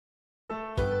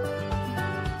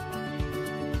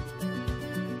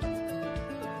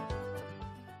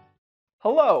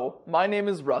Hello, my name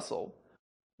is Russell.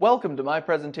 Welcome to my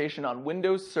presentation on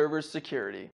Windows Server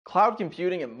Security. Cloud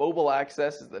computing and mobile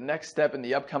access is the next step in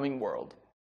the upcoming world.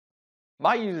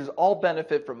 My users all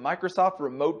benefit from Microsoft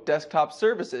Remote Desktop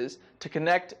Services to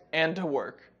connect and to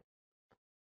work.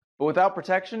 But without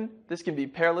protection, this can be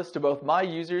perilous to both my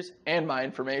users and my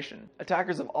information.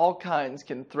 Attackers of all kinds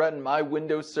can threaten my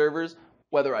Windows servers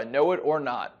whether I know it or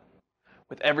not.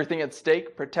 With everything at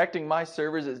stake, protecting my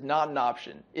servers is not an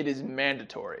option, it is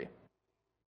mandatory.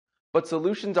 But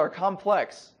solutions are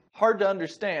complex, hard to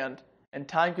understand, and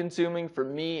time-consuming for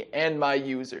me and my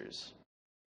users.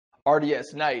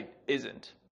 RDS-Knight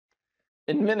isn't.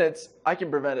 In minutes, I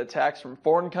can prevent attacks from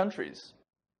foreign countries.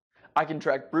 I can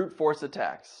track brute force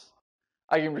attacks.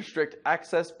 I can restrict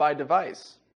access by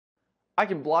device. I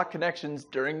can block connections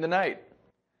during the night.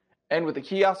 And with the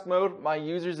KIOSK mode, my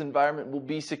user's environment will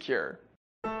be secure.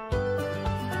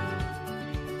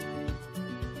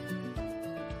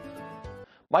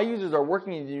 My users are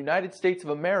working in the United States of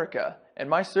America, and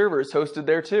my server is hosted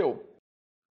there too.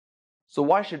 So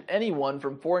why should anyone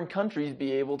from foreign countries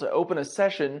be able to open a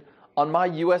session on my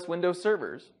US Windows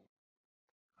servers?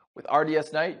 With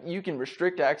RDS-Knight, you can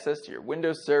restrict access to your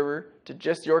Windows server to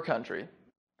just your country.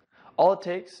 All it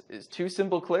takes is 2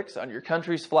 simple clicks on your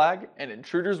country's flag and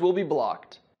intruders will be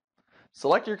blocked.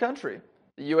 Select your country,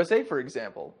 the USA for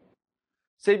example.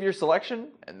 Save your selection,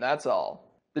 and that's all.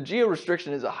 The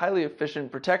Geo-Restriction is a highly efficient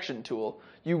protection tool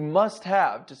you must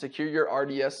have to secure your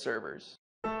RDS servers.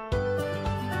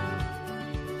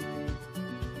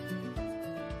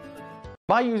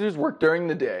 My users work during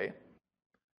the day,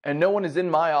 and no one is in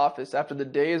my office after the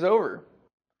day is over.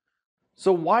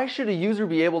 So why should a user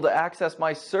be able to access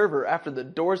my server after the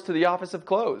doors to the office have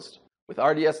closed? With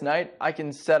RDS-Knight, I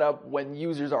can set up when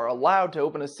users are allowed to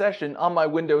open a session on my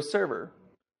Windows server.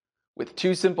 With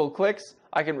 2 simple clicks,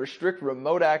 I can restrict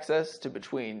remote access to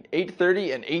between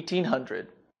 830 and 1800.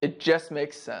 It just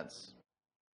makes sense.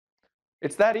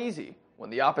 It's that easy. When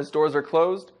the office doors are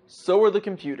closed, so are the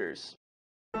computers.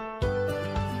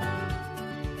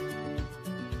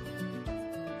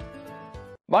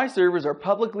 My servers are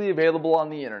publicly available on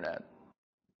the internet.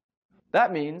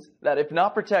 That means that if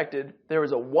not protected, there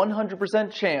is a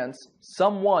 100% chance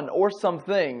someone or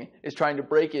something is trying to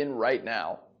break in right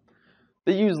now.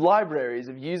 They use libraries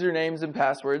of usernames and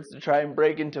passwords to try and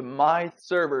break into my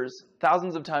servers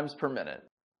thousands of times per minute.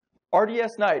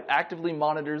 RDS-Knight actively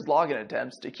monitors login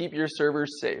attempts to keep your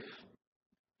servers safe.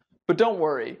 But don't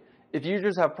worry, if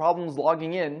users have problems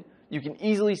logging in, you can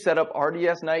easily set up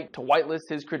RDS-Knight to whitelist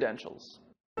his credentials.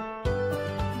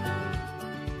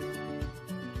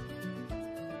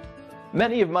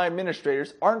 Many of my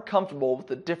administrators aren't comfortable with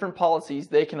the different policies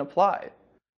they can apply.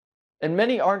 And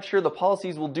many aren't sure the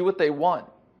policies will do what they want.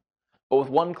 But with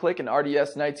one click in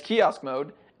RDS-Knight's KIOSK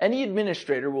mode, any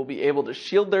administrator will be able to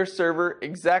shield their server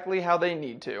exactly how they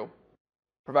need to,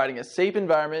 providing a safe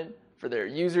environment for their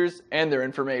users and their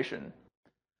information.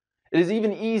 It is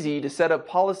even easy to set up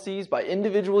policies by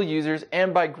individual users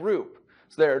and by group,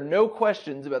 so there are no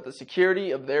questions about the security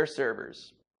of their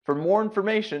servers. For more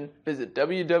information, visit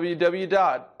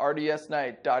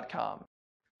www.rds-knight.com.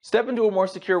 Step into a more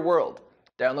secure world.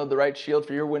 Download the right shield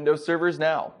for your Windows servers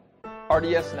now.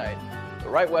 RDS-Knight, the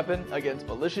right weapon against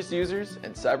malicious users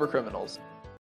and cybercriminals.